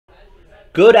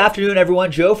Good afternoon, everyone.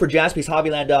 Joe for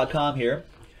JaspysHobbyland.com here.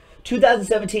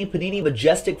 2017 Panini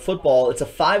Majestic Football. It's a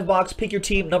 5-box pick your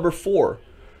team number 4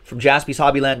 from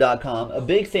JaspysHobbyland.com. A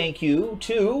big thank you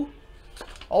to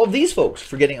all of these folks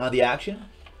for getting on the action.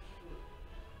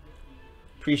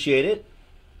 Appreciate it.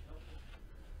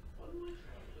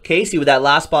 Casey with that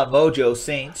last spot mojo,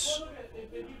 Saints.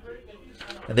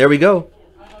 And there we go.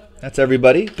 That's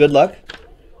everybody. Good luck.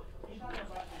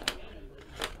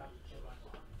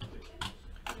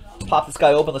 Let's pop this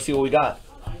guy open. Let's see what we got.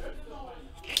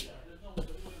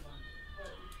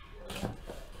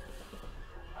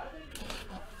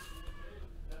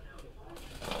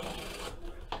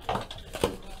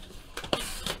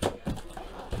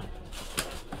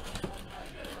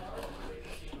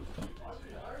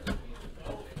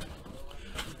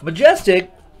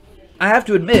 Majestic, I have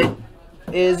to admit,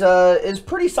 is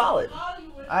pretty solid.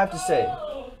 I have to say,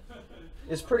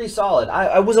 is pretty solid.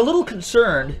 I was a little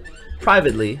concerned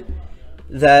privately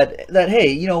that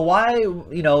hey, you know, why,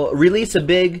 you know, release a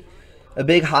big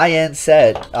high-end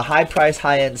set, a high-price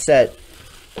high-end set,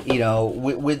 you know,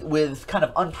 with kind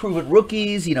of unproven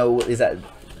rookies. You know, is that,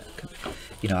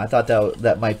 you know, I thought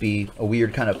that might be a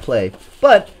weird kind of play,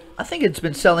 but I think it's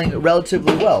been selling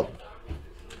relatively well.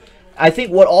 I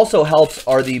think what also helps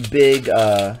are the big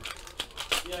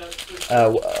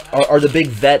big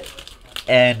vet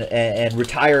and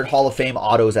retired Hall of Fame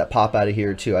autos that pop out of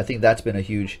here too. I think that's been a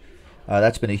huge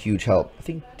help. I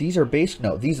think these are base.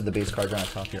 No, these are the base cards right on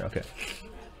top here. Okay.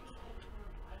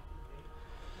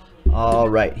 All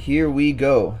right, here we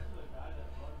go.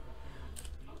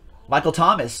 Michael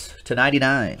Thomas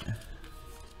 /99.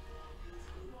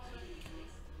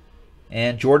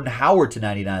 And Jordan Howard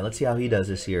 /99. Let's see how he does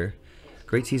this year.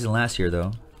 Great season last year,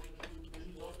 though.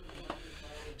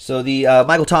 So the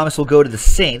Michael Thomas will go to the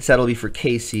Saints. That'll be for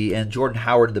Casey. And Jordan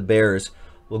Howard to the Bears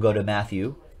will go to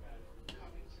Matthew.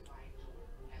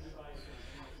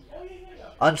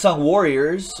 Unsung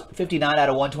Warriors,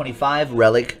 59/125.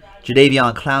 Relic.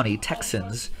 Jadeveon Clowney,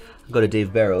 Texans. Will go to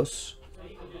Dave Barros.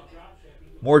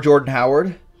 More Jordan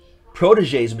Howard.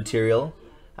 Proteges material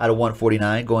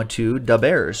 /149 going to the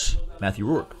Bears. Matthew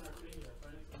Rourke.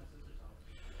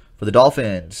 For the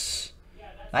Dolphins,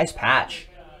 nice patch.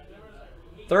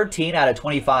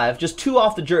 13/25. Just 2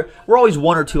 off the jersey. We're always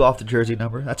 1 or 2 off the jersey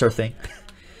number. That's our thing.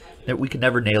 We can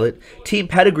never nail it. Team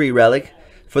pedigree relic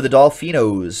for the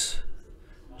Dolphinos.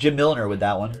 Jim Milner with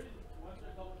that one.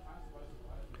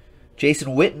 Jason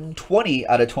Witten,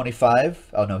 20/25.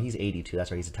 Oh no, he's 82. That's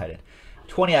right, he's a tight end.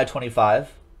 20/25.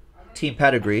 Team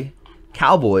pedigree.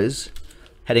 Cowboys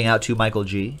heading out to Michael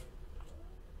G.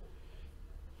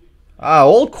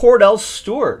 Old Cordell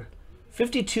Stewart,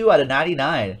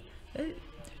 52/99.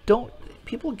 Don't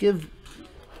people give?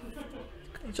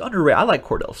 It's underrated. I like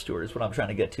Cordell Stewart. Is what I'm trying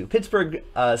to get to. Pittsburgh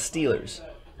Steelers.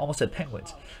 Almost said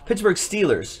Penguins. Pittsburgh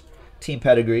Steelers team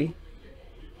pedigree.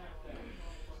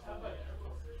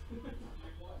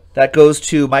 That goes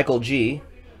to Michael G.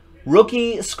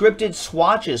 Rookie scripted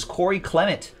swatches. Corey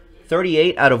Clement,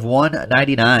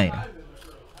 38/199.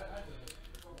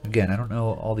 Again, I don't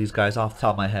know all these guys off the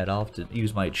top of my head. I'll have to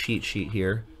use my cheat sheet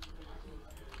here.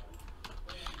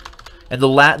 And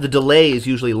the delay is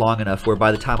usually long enough where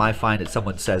by the time I find it,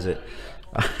 someone says it.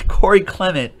 Corey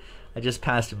Clement, I just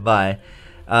passed him by.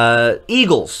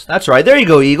 Eagles, that's right. There you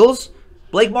go, Eagles.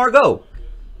 Blake Margot.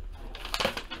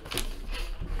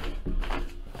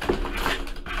 I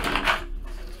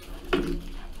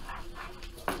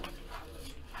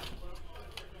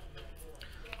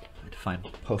had to find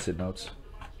post-it notes.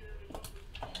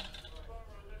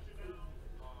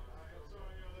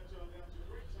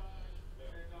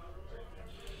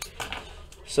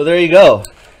 So there you go.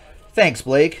 Thanks,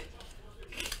 Blake.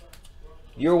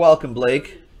 You're welcome,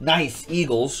 Blake. Nice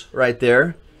Eagles right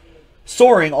there.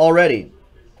 Soaring already.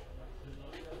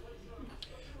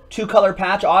 2-color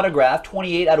patch autograph.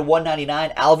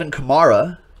 28/199. Alvin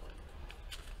Kamara.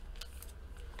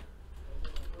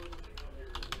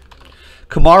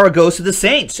 Kamara goes to the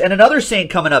Saints. And another Saint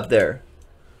coming up there.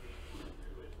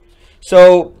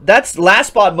 So that's last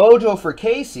spot mojo for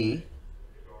Casey.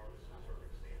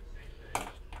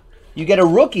 You get a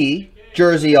rookie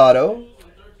jersey auto,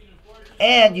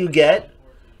 and you get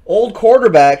old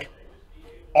quarterback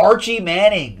Archie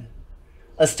Manning.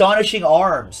 Astonishing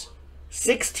Arms.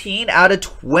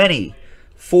 16/20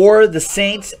 for the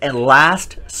Saints and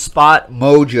last spot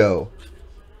mojo.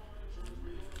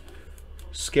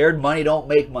 Scared money don't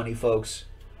make money, folks.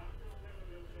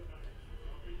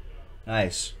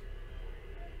 Nice.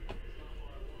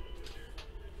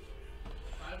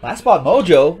 Last spot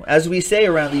mojo, as we say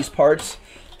around these parts,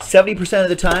 70% of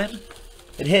the time,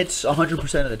 it hits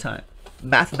 100% of the time.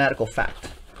 mathematical fact.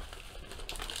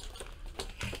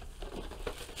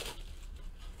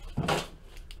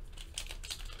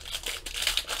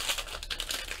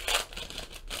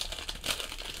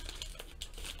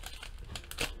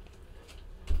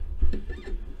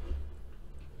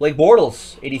 Blake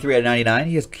Bortles, 83 out of 99.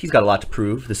 He's got a lot to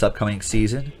prove this upcoming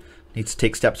season. Needs to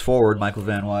take steps forward, Michael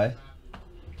Van Wy.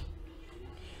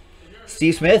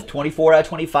 Steve Smith, 24 out of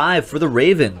 25 for the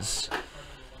Ravens.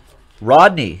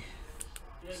 Rodney.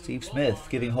 Steve Smith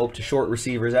giving hope to short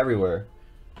receivers everywhere.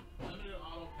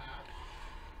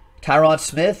 Tyron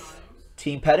Smith,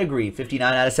 team pedigree,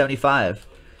 59 out of 75.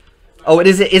 Oh,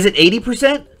 is it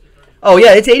 80%? Oh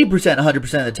yeah, it's 80%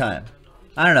 100% of the time.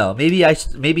 I don't know.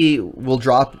 Maybe we'll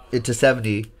drop it to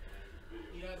 70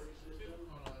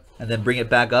 and then bring it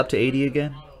back up to 80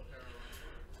 again.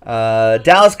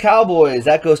 Dallas Cowboys,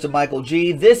 that goes to Michael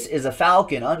G. This is a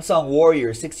Falcon, Unsung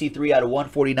Warrior, 63 out of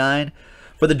 149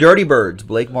 for the Dirty Birds,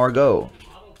 Blake Margot.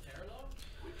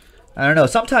 I don't know.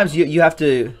 Sometimes you have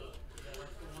to.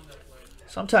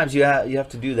 Sometimes you have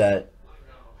to do that.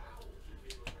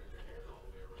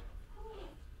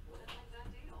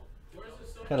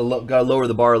 Gotta lower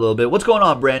the bar a little bit. What's going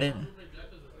on, Brandon?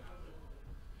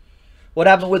 What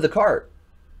happened with the cart?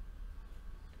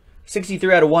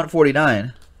 63 out of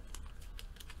 149.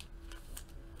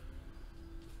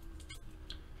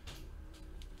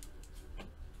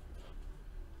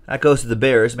 That goes to the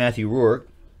Bears, Matthew Rourke.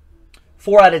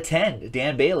 4 out of 10,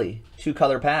 Dan Bailey.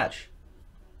 2-color patch.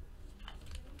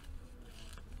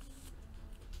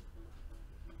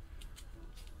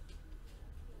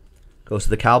 Goes to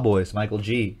the Cowboys, Michael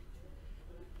G.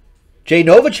 Jay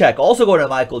Novacek, also going to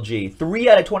Michael G. 3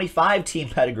 out of 25 team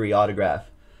pedigree autograph.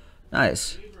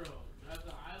 Nice.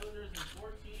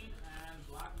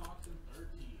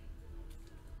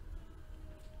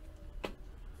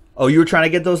 Oh, you were trying to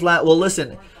get those last... Well,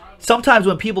 listen, sometimes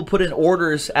when people put in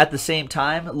orders at the same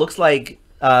time, it looks like,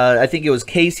 I think it was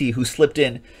Casey who slipped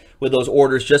in with those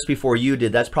orders just before you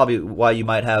did. That's probably why you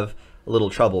might have a little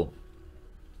trouble.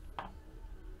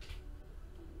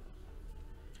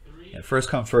 Yeah, first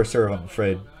come, first serve, I'm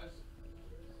afraid.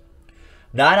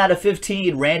 9 out of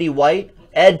 15, Randy White.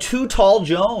 Ed Too Tall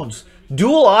Jones.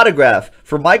 Dual autograph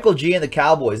for Michael G and the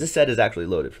Cowboys. This set is actually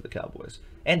loaded for the Cowboys.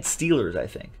 And Steelers, I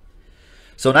think.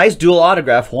 So nice dual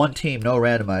autograph. One team, no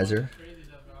randomizer.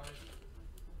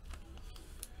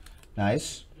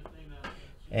 Nice.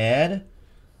 And,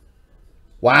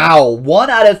 wow, 1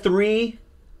 out of 3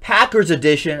 Packers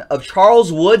edition of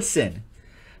Charles Woodson.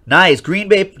 Nice. Green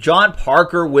Bay, John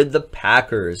Parker with the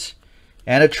Packers.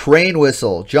 And a train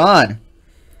whistle. John,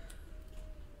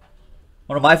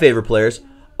 one of my favorite players.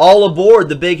 All aboard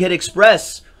the Big Hit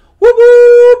Express. Whoop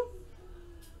whoop.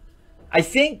 I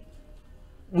think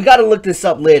we got to look this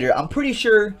up later. I'm pretty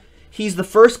sure he's the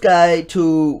first guy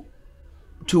to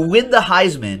win the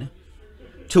Heisman,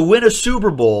 to win a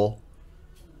Super Bowl,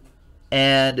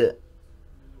 and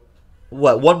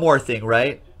what? One more thing,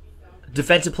 right?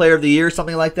 Defensive Player of the Year,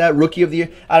 something like that. Rookie of the Year.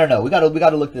 I don't know. We got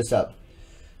to look this up.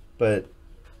 But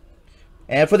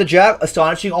and for the Jack,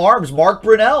 Astonishing Arms, Mark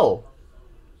Brunell.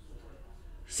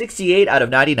 68 out of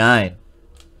 99.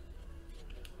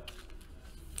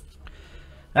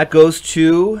 That goes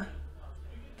to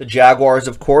the Jaguars,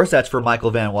 of course. That's for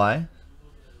Michael Van Wy.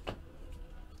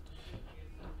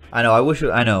 I know.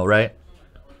 I know, right?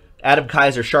 Adam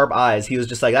Kaiser, sharp eyes. He was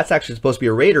just like, that's actually supposed to be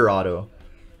a Raider auto.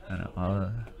 I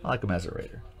know. I like him as a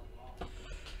Raider.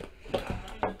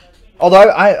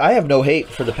 Although I have no hate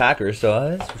for the Packers,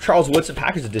 so Charles Woodson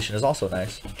Packers edition is also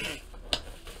nice.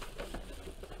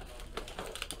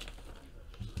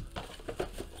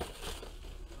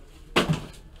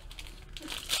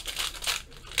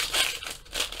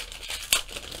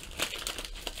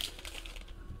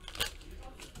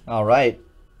 All right.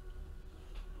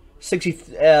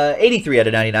 83 out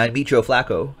of 99, meet Joe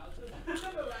Flacco.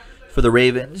 For the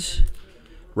Ravens,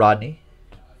 Rodney.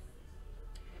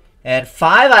 And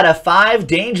 5 out of 5,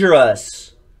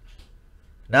 Dangerous.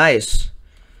 Nice.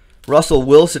 Russell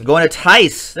Wilson going to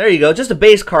Tice. There you go. Just a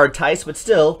base card, Tice, but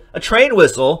still a train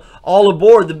whistle. All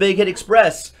aboard the Big Hit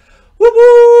Express. Whoop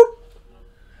whoop.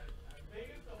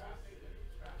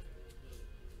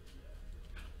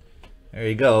 There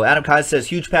you go. Adam Kaiser says,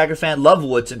 huge Packer fan, love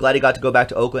Woodson. Glad he got to go back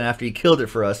to Oakland after he killed it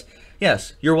for us.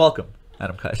 Yes, you're welcome,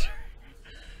 Adam Kaiser.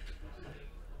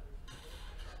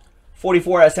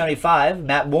 44 out of 75,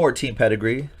 Matt Moore, team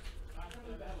pedigree.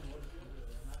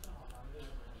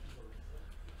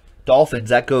 Dolphins,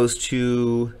 that goes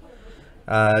to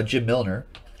Jim Milner.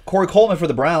 Corey Coleman for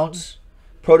the Browns.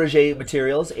 Protege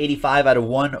Materials, 85 out of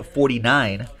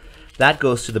 149. That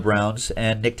goes to the Browns.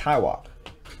 And Nick Tywalk.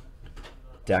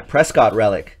 Dak Prescott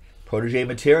relic. Protege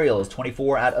Materials,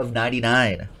 24 out of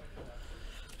 99.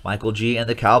 Michael G. and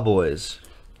the Cowboys.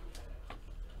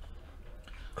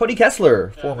 Cody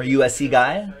Kessler, former USC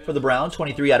guy for the Browns,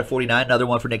 23 out of 49. Another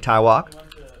one for Nick Tywalk.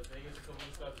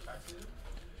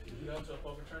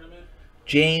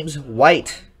 James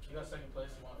White,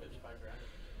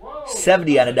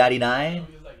 70 out of 99.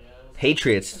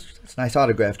 Patriots. That's a nice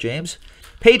autograph, James.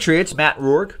 Patriots, Matt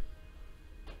Rourke.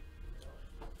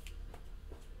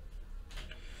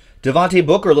 Devontae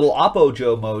Booker, little Oppo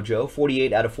Joe Mojo,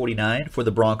 48 out of 49 for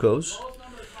the Broncos.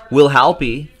 Will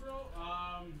Halpy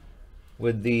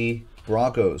with the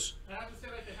Broncos.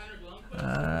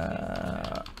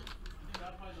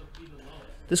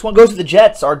 This one goes to the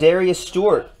Jets. Ardarius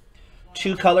Stewart,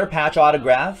 2-color patch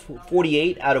autograph,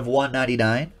 48 out of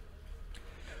 199.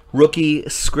 Rookie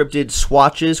scripted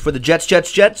swatches for the Jets.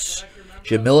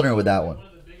 Jim Milner with that one.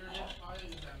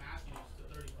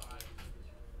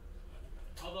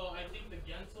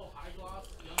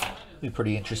 Be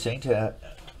pretty interesting to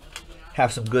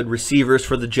have some good receivers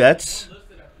for the Jets.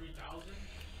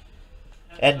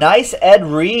 And nice Ed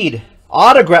Reed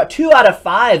autograph, 2 out of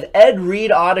 5. Ed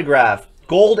Reed autograph,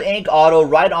 gold ink auto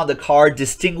right on the card.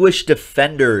 Distinguished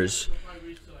Defenders.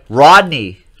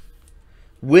 Rodney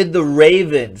with the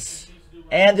Ravens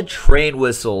and the train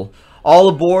whistle. All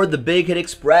aboard the Big Hit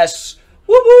Express.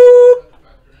 Whoop whoop!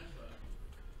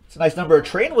 It's a nice number of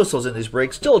train whistles in this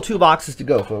break. Still 2 boxes to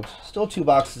go, folks. Still 2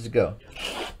 boxes to go.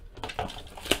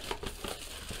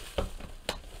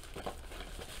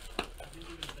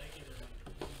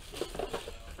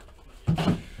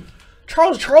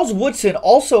 Charles Woodson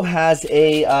also has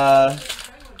a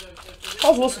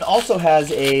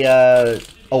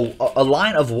a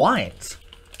line of wines.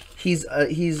 He's I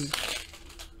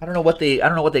don't know what they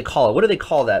call it. What do they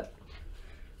call that?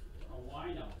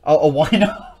 A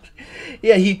wino.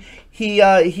 Yeah,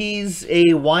 he's a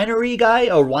winery guy,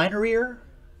 a wineryr.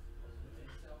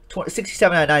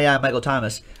 67 out of 99, Michael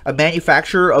Thomas, a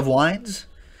manufacturer of wines,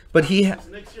 but he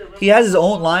has his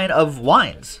own line of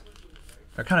wines.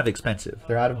 They're kind of expensive.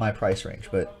 They're out of my price range,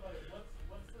 but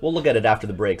we'll look at it after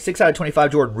the break. 6 out of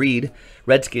 25, Jordan Reed,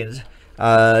 Redskins.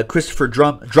 Christopher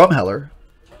Drumheller.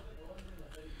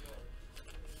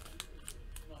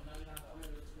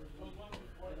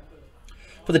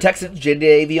 For the Texans,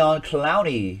 Jadeveon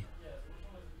Clowney.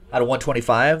 Out of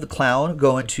 125, the Clown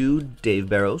going to Dave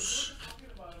Barrows.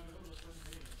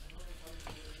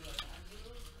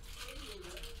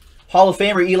 Hall of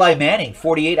Famer Eli Manning,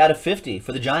 48 out of 50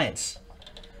 for the Giants.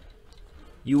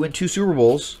 You win 2 Super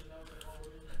Bowls,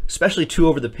 especially 2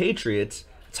 over the Patriots.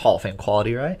 It's Hall of Fame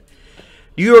quality, right?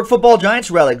 New York Football Giants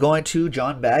relic going to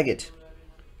John Baggett.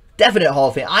 Definite Hall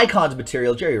of Fame. Icons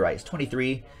material, Jerry Rice,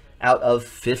 23 out of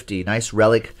 50. Nice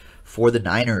relic for the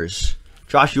Niners.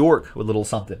 Josh York with a little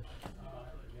something.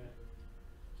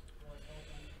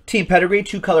 Team pedigree,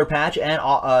 2-color patch, and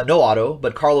no auto,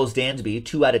 but Carlos Dansby,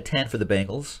 2 out of 10 for the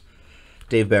Bengals.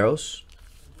 Dave Barrows.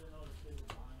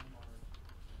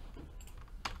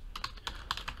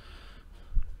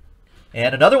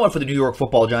 And another one for the New York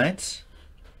Football Giants.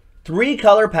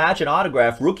 3-color patch and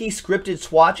autograph. Rookie scripted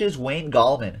swatches, Wayne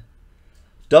Gallman.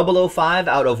 005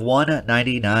 out of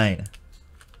 199.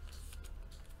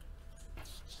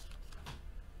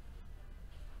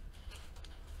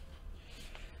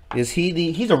 Is he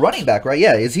the... He's a running back, right?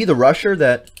 Yeah. Is he the rusher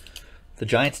that the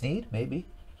Giants need? Maybe.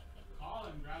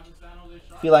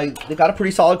 I feel like they got a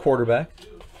pretty solid quarterback.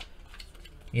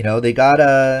 You know, they got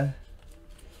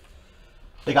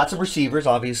some receivers,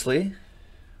 obviously.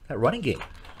 That running game.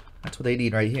 That's what they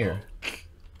need right here.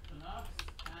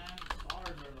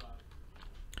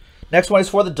 Next one is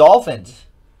for the Dolphins.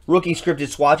 Rookie scripted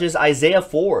swatches, Isaiah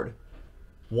Ford.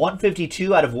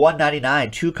 152 out of 199.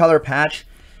 2-color patch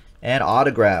and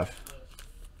autograph.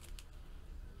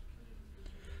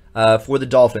 For the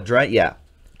Dolphins, right? Yeah.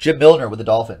 Jim Milner with the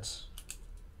Dolphins.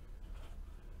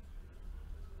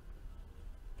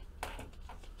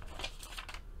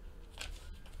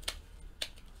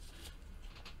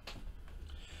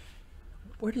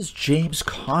 Where does James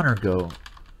Conner go?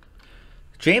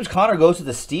 James Conner goes to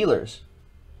the Steelers.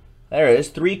 There it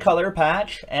is. 3-color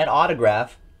patch and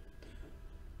autograph.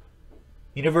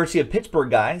 University of Pittsburgh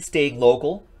guy, staying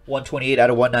local. 128 out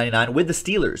of 199 with the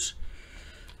Steelers.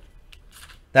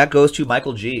 That goes to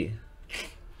Michael G.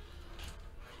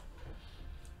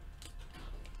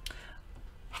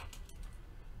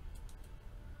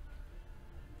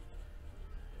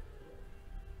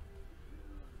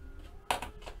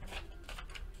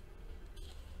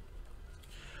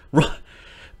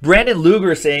 Brandon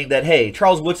Luger saying that, hey,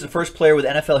 Charles Woodson, first player with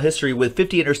NFL history with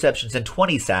 50 interceptions and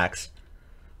 20 sacks.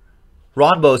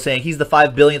 Ronbo saying he's the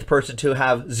 5 billionth person to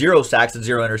have 0 sacks and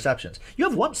 0 interceptions. You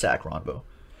have 1 sack, Ronbo.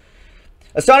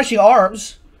 Astonishing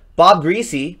Arms, Bob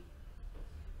Greasy.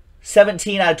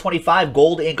 17 out of 25,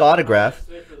 gold ink autograph.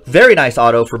 Very nice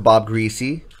auto for Bob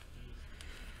Greasy.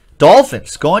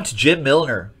 Dolphins going to Jim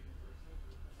Milner.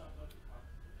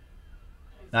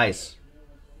 Nice.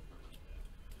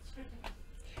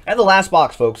 And the last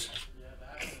box, folks.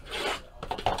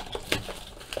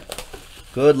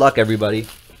 Good luck, everybody.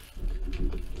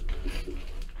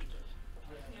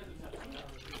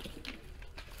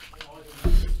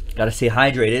 Got to stay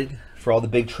hydrated for all the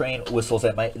big train whistles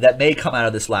that may come out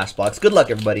of this last box. Good luck,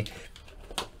 everybody.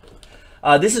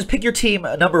 This is Pick Your Team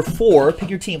number 4. Pick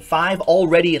Your Team 5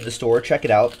 already in the store. Check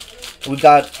it out. We've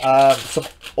got some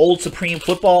old Supreme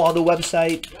football on the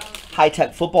website,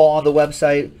 high-tech football on the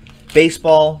website,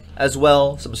 baseball as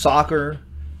well, some soccer.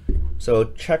 So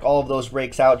check all of those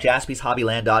breaks out,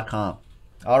 JaspysHobbyland.com.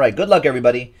 All right, good luck,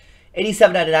 everybody.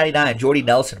 87 out of 99, Jordy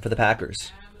Nelson for the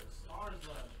Packers.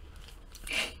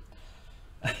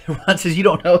 Ron says you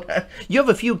don't know that. You have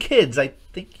a few kids. I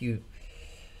think you...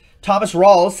 Thomas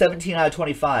Rawls, 17 out of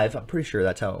 25. I'm pretty sure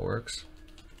that's how it works.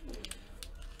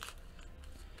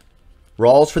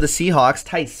 Rawls for the Seahawks,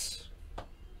 Tice.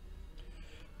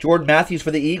 Jordan Matthews for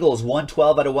the Eagles,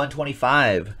 112 out of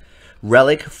 125.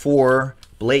 Relic for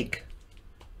Blake.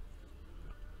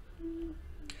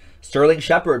 Sterling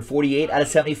Shepard, 48 out of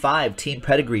 75. Team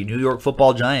Pedigree, New York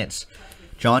Football Giants.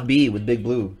 John B. with Big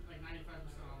Blue.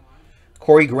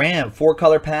 Corey Graham,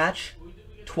 4-color patch.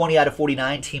 20 out of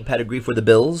 49, Team Pedigree for the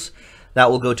Bills.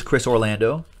 That will go to Chris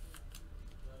Orlando.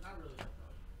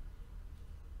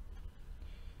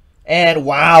 And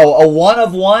wow, a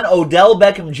 1/1 Odell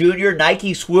Beckham Jr.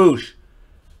 Nike swoosh.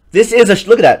 This is a,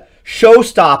 look at that,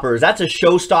 showstoppers. That's a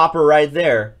showstopper right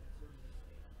there.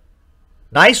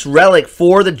 Nice relic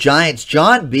for the Giants,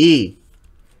 John B.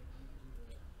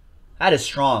 That is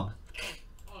strong.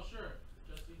 Oh, sure,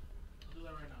 Jesse. I'll do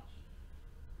that right now.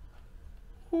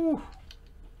 Whew.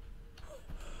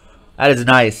 That is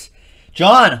nice.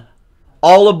 John,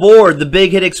 all aboard the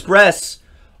Big Hit Express.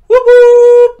 Whoop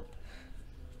whoop.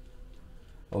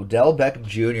 Odell Beckham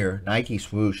Jr. Nike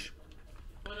swoosh.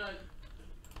 But,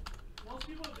 most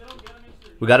people, they don't get them into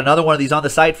We got another one of these on the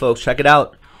site, folks. Check it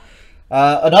out.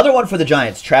 Another one for the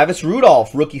Giants. Travis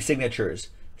Rudolph, rookie signatures.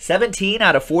 17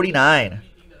 out of 49.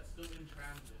 anything that's still in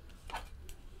transit.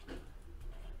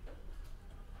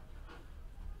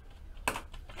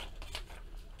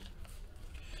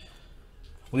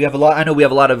 We have a lot. I know we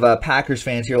have a lot of Packers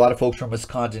fans here. A lot of folks from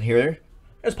Wisconsin here.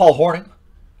 There's Paul Hornung,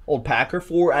 old Packer,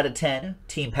 4 out of 10,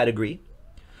 team pedigree.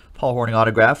 Paul Hornung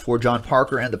autograph for John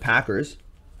Parker and the Packers.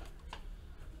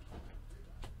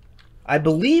 I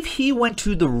believe he went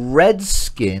to the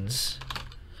Redskins.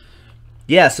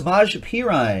 Yeah, Samaj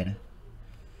Pirine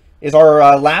is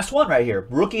our last one right here.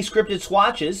 Rookie scripted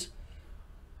swatches.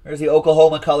 There's the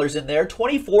Oklahoma colors in there.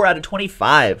 24 out of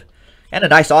 25. And a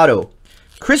nice auto.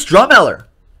 Chris Drummeller.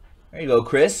 There you go,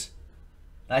 Chris.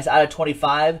 Nice out of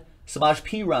 25. Samaj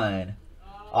Pirine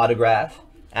autograph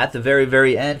at the very,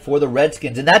 very end for the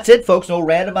Redskins. And that's it, folks. No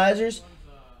randomizers.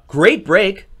 Great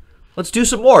break. Let's do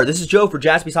some more. This is Joe for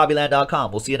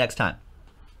JaspysHobbyland.com. We'll see you next time.